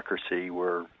bureaucracy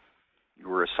where you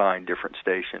were assigned different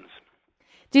stations.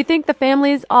 Do you think the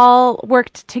families all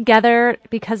worked together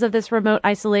because of this remote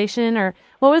isolation, or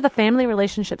what were the family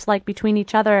relationships like between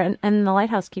each other and the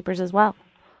lighthouse keepers as well?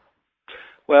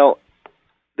 Well,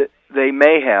 they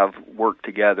may have worked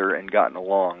together and gotten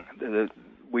along.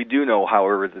 We do know,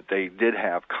 however, that they did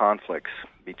have conflicts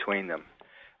between them,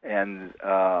 and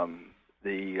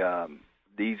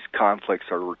these conflicts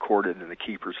are recorded in the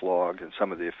keepers' logs and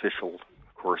some of the official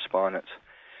correspondence.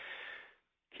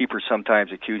 Keepers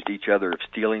sometimes accused each other of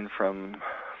stealing from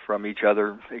each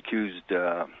other, accused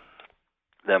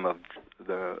them of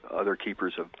the other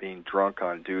keepers of being drunk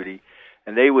on duty,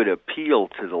 and they would appeal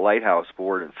to the Lighthouse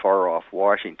Board in far-off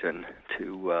Washington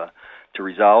to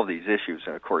resolve these issues.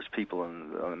 And of course, people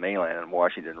on the mainland in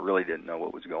Washington really didn't know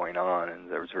what was going on, and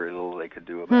there was very little they could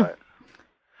do about it.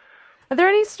 Are there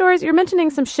any stories? You're mentioning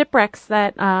some shipwrecks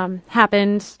that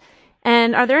happened.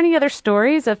 And are there any other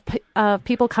stories of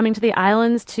people coming to the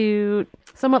islands to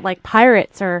somewhat like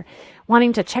pirates or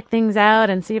wanting to check things out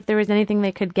and see if there was anything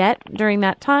they could get during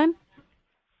that time?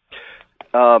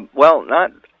 Well,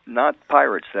 not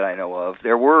pirates that I know of.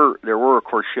 There were of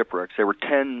course shipwrecks. There were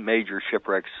 10 major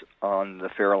shipwrecks on the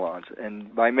Farallones,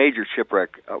 and by major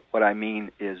shipwreck, what I mean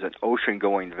is an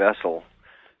ocean-going vessel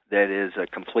that is a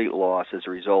complete loss as a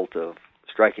result of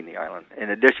striking the island. In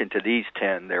addition to these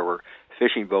 10, there were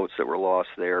fishing boats that were lost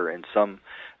there and some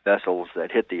vessels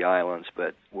that hit the islands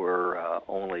but were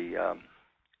only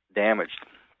damaged.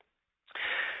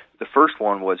 The first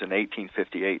one was in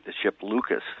 1858. The ship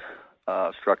Lucas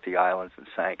struck the islands and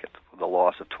sank with a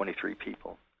loss of 23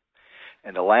 people.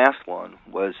 And the last one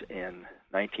was in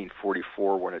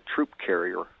 1944 when a troop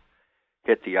carrier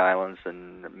hit the islands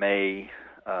in May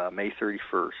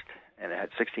 31st, and it had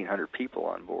 1,600 people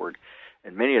on board.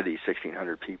 And many of these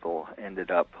 1,600 people ended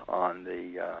up on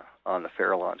the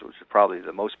Farallones, which is probably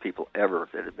the most people ever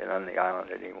that had been on the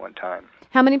island at any one time.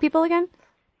 How many people again?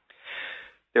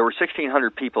 There were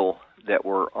 1,600 people that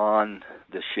were on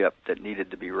the ship that needed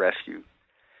to be rescued.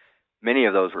 Many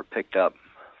of those were picked up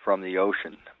from the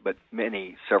ocean, but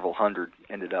several hundred,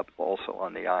 ended up also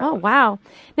on the island. Oh, wow.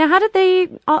 Now, how did they,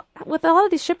 with a lot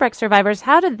of these shipwreck survivors,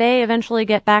 how did they eventually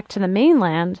get back to the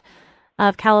mainland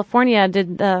of California?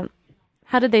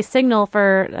 How did they signal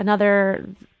for another?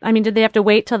 I mean, did they have to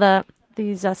wait till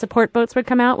these support boats would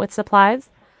come out with supplies?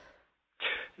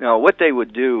 No, what they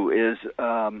would do is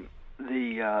in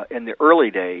the early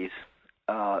days,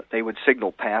 they would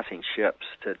signal passing ships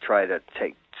to try to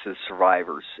take the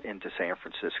survivors into San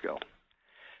Francisco.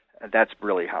 That's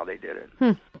really how they did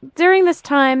it. During this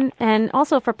time, and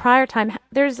also for prior time,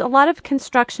 there's a lot of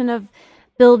construction of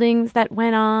buildings that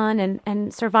went on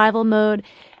and survival mode.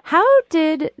 How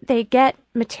did they get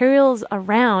materials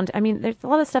around? I mean, there's a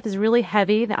lot of stuff is really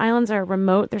heavy. The islands are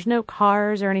remote. There's no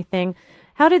cars or anything.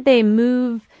 How did they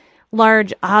move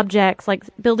large objects, like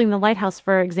building the lighthouse,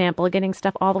 for example, getting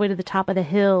stuff all the way to the top of the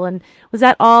hill? And was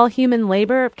that all human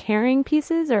labor of carrying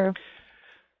pieces, or?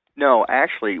 No,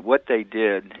 actually, what they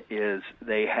did is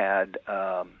they had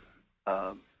a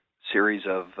series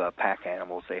of pack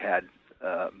animals. They had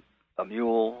a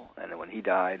mule, and when he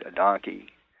died, a donkey.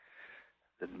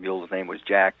 The mule's name was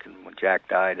Jack, and when Jack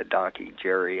died, a donkey,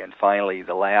 Jerry, and finally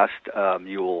the last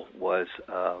mule was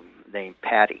named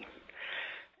Patty.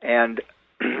 And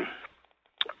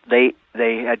they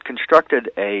had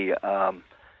constructed a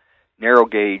narrow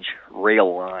gauge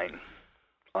rail line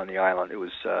on the island. It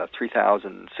was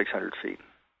 3,600 feet,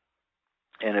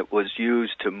 and it was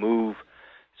used to move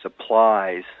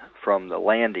supplies from the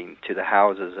landing to the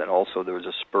houses, and also there was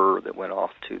a spur that went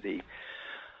off to the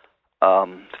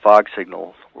fog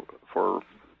signal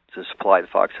to supply the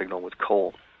fog signal with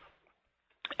coal.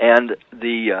 And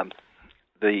the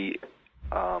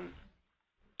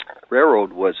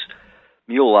railroad was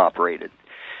mule operated.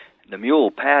 The mule,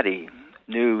 Patty,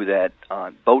 knew that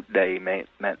boat day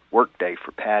meant work day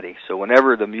for Patty. So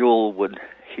whenever the mule would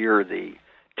hear the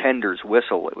tender's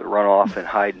whistle, it would run off and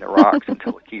hide in the rocks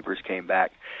until the keepers came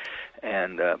back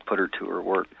and put her to her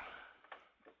work.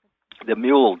 The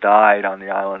mule died on the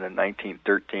island in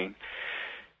 1913.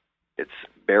 It's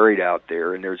buried out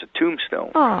there, and there's a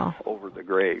tombstone over the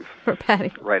grave for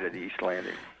Patty, right at East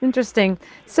Landing. Interesting.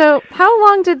 So how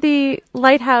long did the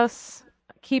lighthouse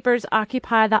keepers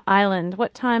occupy the island?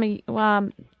 What time?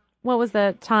 What was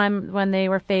the time when they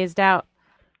were phased out?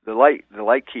 the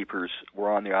light keepers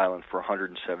were on the island for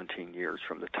 117 years,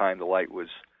 from the time the light was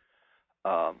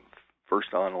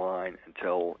first online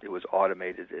until it was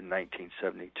automated in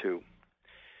 1972.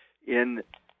 In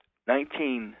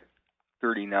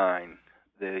 1939,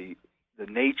 the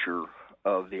nature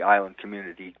of the island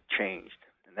community changed,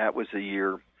 and that was the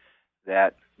year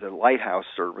that the Lighthouse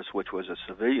Service, which was a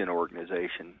civilian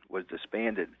organization, was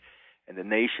disbanded, and the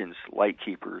nation's light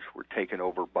keepers were taken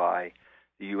over by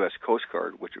the U.S. Coast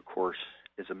Guard, which, of course,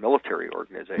 is a military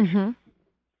organization. Mm-hmm.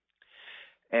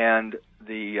 And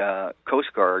the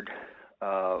Coast Guard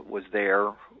was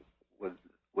there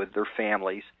with their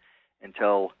families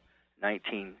until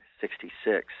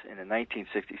 1966. And in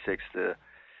 1966,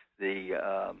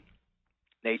 the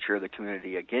nature of the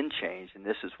community again changed, and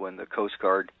this is when the Coast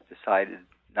Guard decided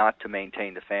not to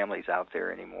maintain the families out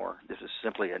there anymore. This is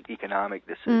simply an economic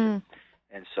decision.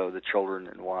 And so the children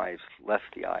and wives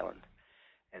left the island.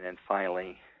 And then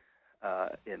finally,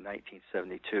 in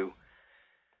 1972,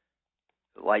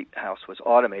 the lighthouse was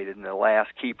automated, and the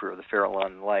last keeper of the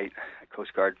Farallon Light, a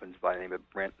Coast Guardman by the name of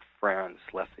Brent Franz,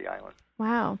 left the island.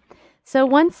 Wow. So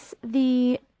once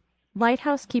the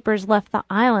lighthouse keepers left the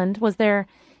island, was there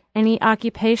any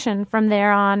occupation from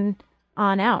there on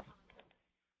out?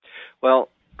 Well,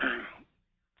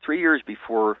 3 years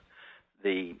before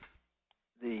the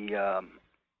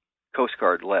Coast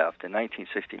Guard left, in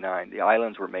 1969, the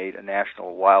islands were made a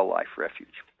national wildlife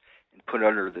refuge and put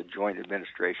under the joint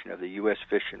administration of the U.S.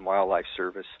 Fish and Wildlife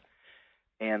Service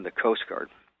and the Coast Guard.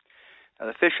 Now,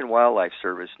 the Fish and Wildlife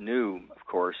Service knew, of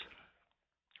course,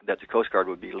 that the Coast Guard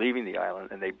would be leaving the island,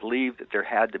 and they believed that there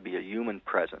had to be a human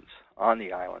presence on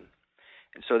the island.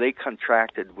 And so they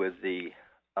contracted with the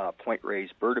Point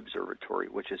Reyes Bird Observatory,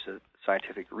 which is a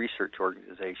scientific research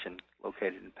organization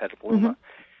located in Petaluma. Mm-hmm.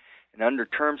 And under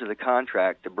terms of the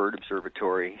contract, the Bird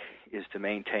Observatory is to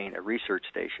maintain a research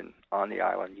station on the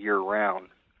island year-round.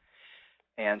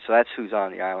 And so that's who's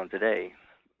on the island today,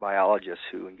 biologists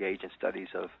who engage in studies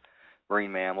of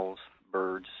marine mammals,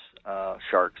 birds,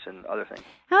 sharks, and other things.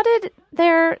 How did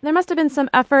there must have been some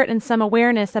effort and some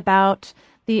awareness about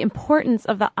the importance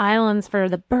of the islands for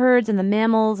the birds and the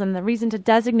mammals and the reason to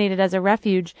designate it as a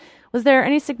refuge. Was there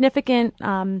any significant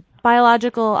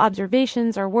biological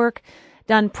observations or work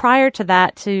done prior to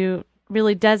that to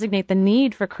really designate the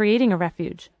need for creating a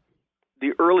refuge?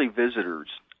 The early visitors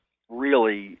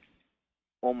really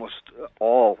almost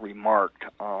all remarked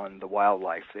on the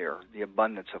wildlife there, the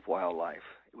abundance of wildlife.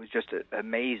 It was just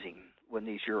amazing when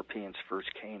these Europeans first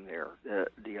came there,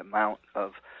 the amount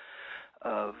of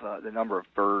the number of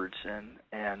birds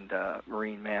and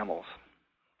marine mammals.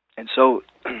 And so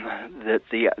that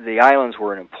the islands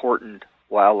were an important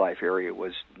wildlife area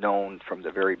was known from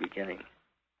the very beginning.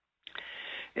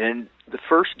 And the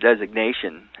first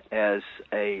designation as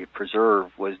a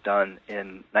preserve was done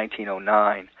in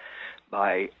 1909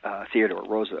 by Theodore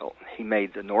Roosevelt. He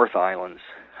made the North Islands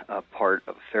part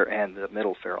of and the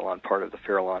Middle Farallon part of the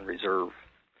Farallon Reserve.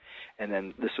 And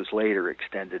then this was later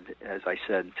extended, as I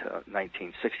said, to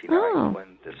 1969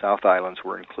 when the South Islands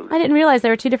were included. I didn't realize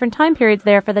there were two different time periods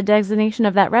there for the designation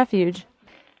of that refuge.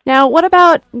 Now, what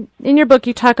about, in your book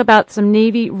you talk about some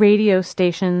Navy radio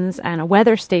stations and a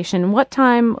weather station. What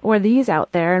time were these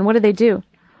out there, and what did they do?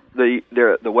 The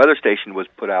weather station was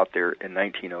put out there in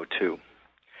 1902,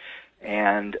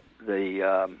 and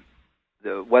the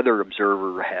weather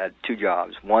observer had two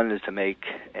jobs. One is to make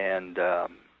and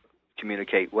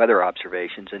communicate weather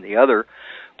observations, and the other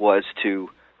was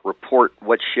to report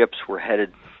what ships were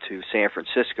headed to San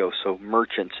Francisco so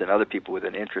merchants and other people with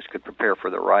an interest could prepare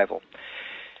for their arrival.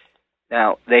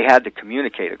 Now, they had to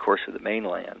communicate, of course, with the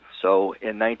mainland. So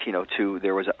in 1902,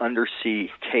 there was an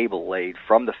undersea cable laid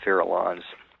from the Farallons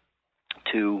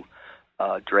to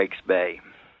Drake's Bay.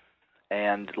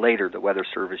 And later, the Weather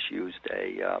Service used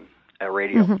a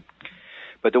radio. Mm-hmm.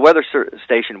 But the weather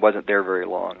station wasn't there very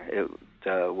long. It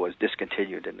was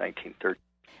discontinued in 1930.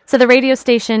 So the radio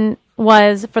station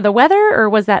was for the weather, or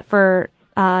was that for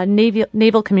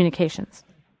naval communications?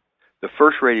 The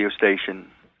first radio station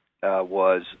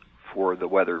was for the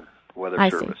weather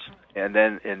service. See. And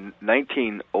then in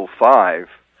 1905,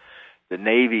 the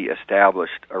Navy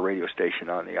established a radio station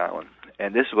on the island.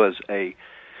 And this was a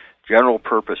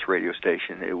general-purpose radio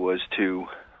station. It was to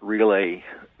relay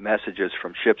messages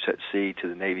from ships at sea to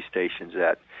the Navy stations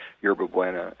at Yerba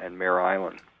Buena and Mare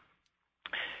Island.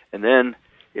 And then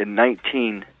in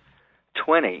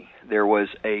 1920, there was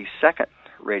a second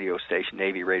radio station,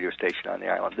 Navy radio station on the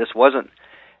island. This wasn't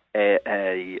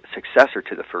a successor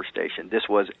to the first station. This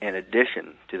was an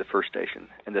addition to the first station.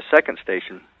 And the second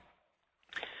station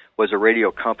was a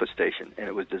radio compass station, and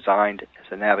it was designed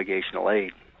as a navigational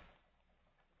aid.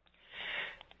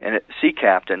 And a sea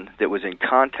captain that was in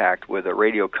contact with a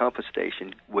radio compass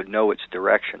station would know its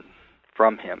direction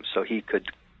from him, so he could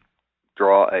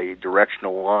draw a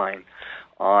directional line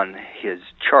on his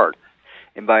chart.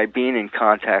 And by being in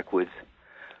contact with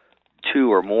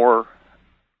two or more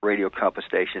radio compass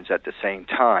stations at the same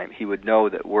time, he would know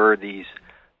that where these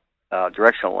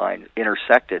directional lines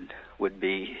intersected would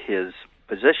be his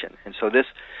position. And so this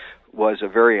was a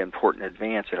very important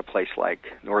advance in a place like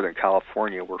Northern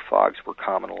California, where fogs were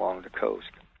common along the coast.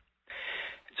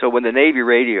 So when the Navy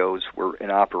radios were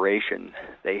in operation,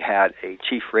 they had a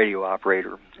chief radio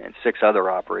operator and 6 other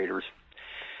operators,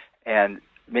 and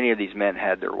many of these men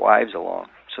had their wives along.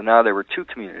 So now there were 2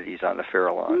 communities on the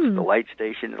Farallones, the light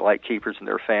station, the light keepers and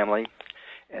their family,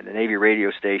 and the Navy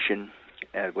radio station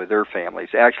with their families.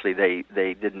 Actually,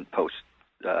 they didn't post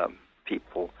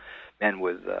people, men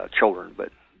with children,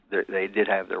 but they did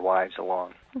have their wives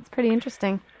along. That's pretty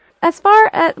interesting. As far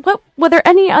as, were there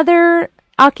any other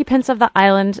occupants of the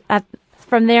island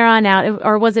from there on out,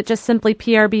 or was it just simply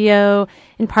PRBO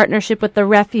in partnership with the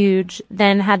Refuge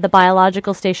then had the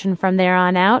biological station from there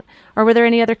on out, or were there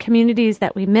any other communities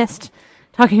that we missed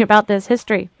talking about this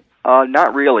history?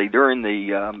 Not really. During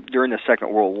the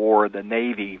Second World War, the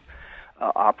Navy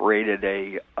operated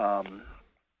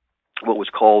what was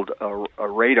called a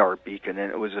radar beacon,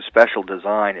 and it was a special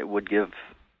design. It would give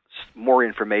more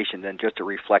information than just a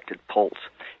reflected pulse.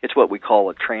 It's what we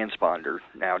call a transponder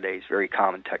nowadays, very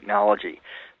common technology.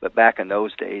 But back in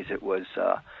those days, it was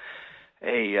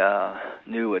a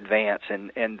new advance,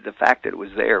 and the fact that it was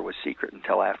there was secret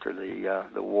until after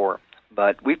the war.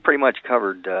 But we've pretty much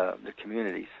covered the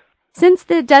communities. Since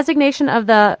the designation of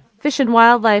the Fish and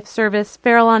Wildlife Service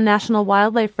Farallon National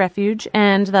Wildlife Refuge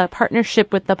and the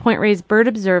partnership with the Point Reyes Bird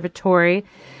Observatory,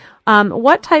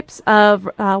 what types of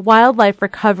wildlife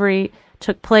recovery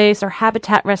took place or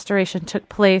habitat restoration took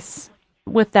place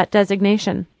with that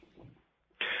designation?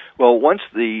 Well, once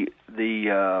the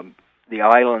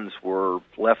islands were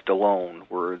left alone,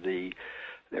 where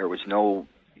there was no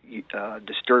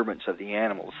disturbance of the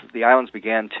animals, the islands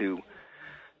began to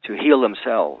heal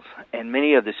themselves, and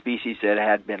many of the species that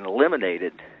had been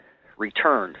eliminated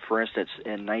returned. For instance,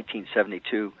 in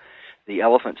 1972, the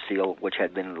elephant seal, which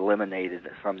had been eliminated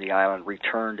from the island,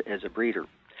 returned as a breeder.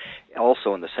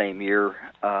 Also in the same year,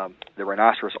 the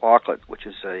rhinoceros auklet, which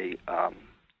is a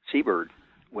seabird,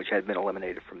 which had been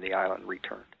eliminated from the island,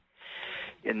 returned.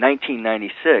 In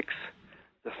 1996,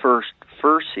 the first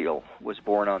fur seal was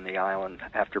born on the island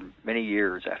after many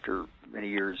years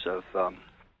of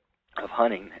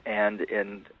hunting, and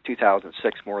in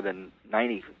 2006, more than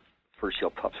 90 fur seal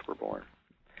pups were born.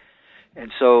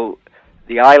 And so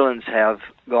the islands have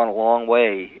gone a long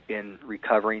way in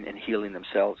recovering and healing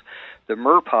themselves. The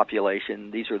murre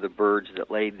population, these are the birds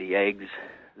that laid the eggs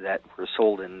that were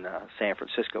sold in San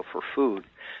Francisco for food.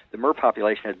 The murre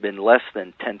population had been less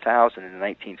than 10,000 in the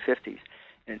 1950s.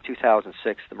 In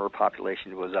 2006, the murre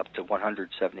population was up to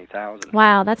 170,000.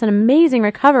 Wow, that's an amazing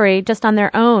recovery just on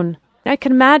their own. I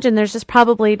can imagine there's just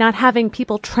probably not having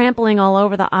people trampling all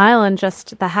over the island,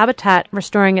 just the habitat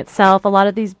restoring itself. A lot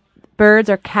of these birds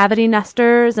are cavity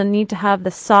nesters and need to have the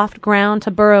soft ground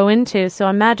to burrow into. So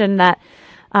imagine that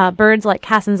birds like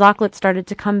Cassin's auklets started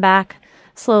to come back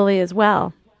slowly as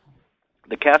well.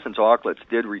 The Cassin's auklets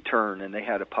did return, and they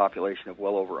had a population of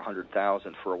well over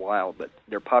 100,000 for a while, but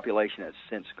their population has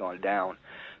since gone down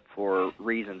for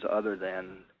reasons other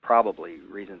than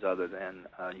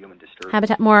human disturbance.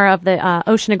 Habitat, more of the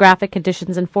oceanographic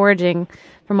conditions and foraging,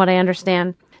 from what I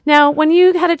understand. Now, when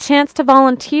you had a chance to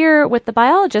volunteer with the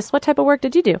biologists, what type of work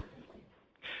did you do?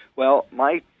 Well,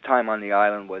 my time on the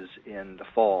island was in the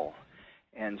fall,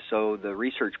 and so the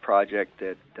research project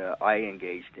that I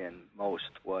engaged in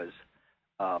most was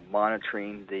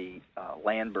monitoring the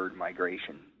land bird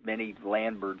migration. Many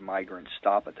land bird migrants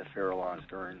stop at the Farallones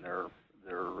during their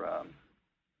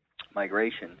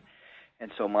migration,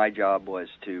 and so my job was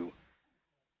to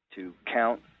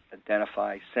count,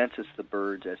 identify, census the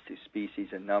birds as to species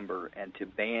and number, and to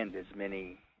band as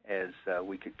many as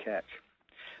we could catch.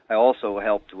 I also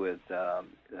helped with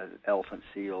elephant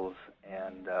seals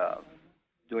and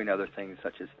doing other things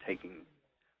such as taking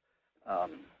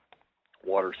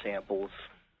water samples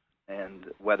and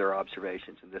weather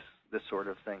observations and this sort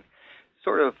of thing.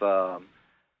 Sort of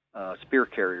spear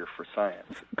carrier for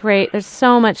science. Great. There's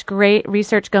so much great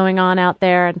research going on out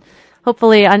there, and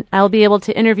hopefully I'll be able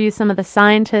to interview some of the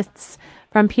scientists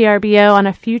from PRBO on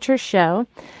a future show.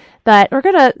 But we're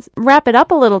going to wrap it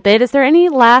up a little bit. Is there any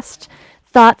last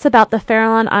thoughts about the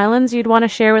Farallon Islands you'd want to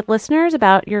share with listeners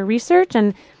about your research?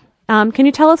 And can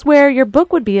you tell us where your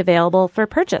book would be available for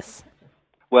purchase?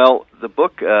 Well, the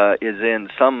book is in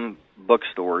some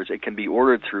bookstores. It can be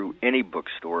ordered through any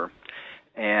bookstore,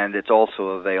 and it's also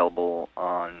available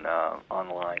on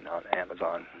online on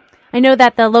Amazon. I know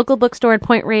that the local bookstore at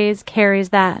Point Reyes carries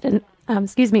that, and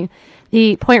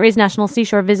the Point Reyes National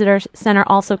Seashore Visitor Center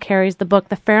also carries the book,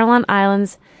 The Farallon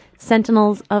Islands,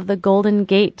 Sentinels of the Golden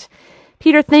Gate.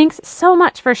 Peter, thanks so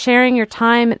much for sharing your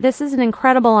time. This is an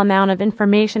incredible amount of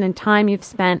information and time you've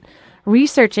spent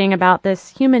researching about this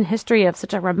human history of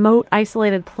such a remote,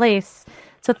 isolated place.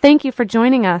 So thank you for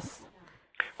joining us.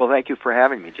 Well, thank you for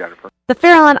having me, Jennifer. The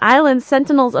Farallon Islands,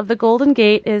 Sentinels of the Golden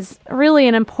Gate is really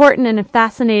an important and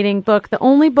fascinating book, the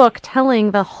only book telling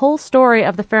the whole story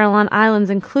of the Farallon Islands,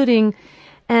 including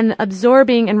an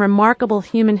absorbing and remarkable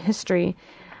human history.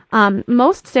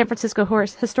 Most San Francisco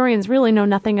historians really know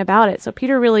nothing about it, so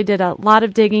Peter really did a lot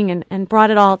of digging and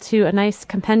brought it all to a nice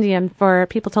compendium for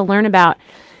people to learn about.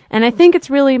 And I think it's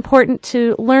really important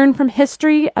to learn from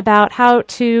history about how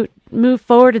to move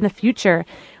forward in the future.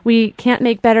 We can't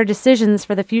make better decisions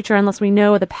for the future unless we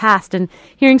know the past. And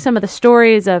hearing some of the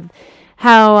stories of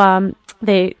how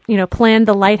they, planned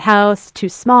the lighthouse too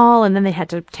small and then they had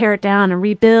to tear it down and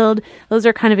rebuild. Those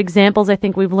are kind of examples I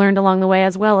think we've learned along the way,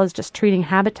 as well as just treating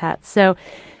habitats. So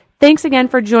thanks again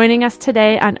for joining us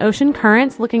today on Ocean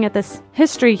Currents, looking at this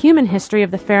human history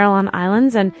of the Farallon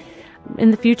Islands. And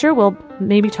in the future, we'll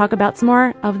maybe talk about some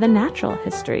more of the natural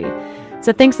history.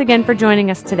 So thanks again for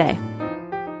joining us today.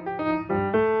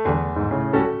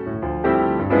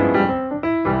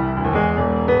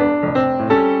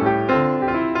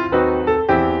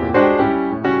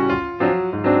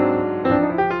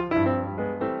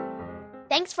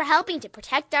 Thanks for helping to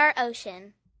protect our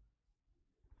ocean.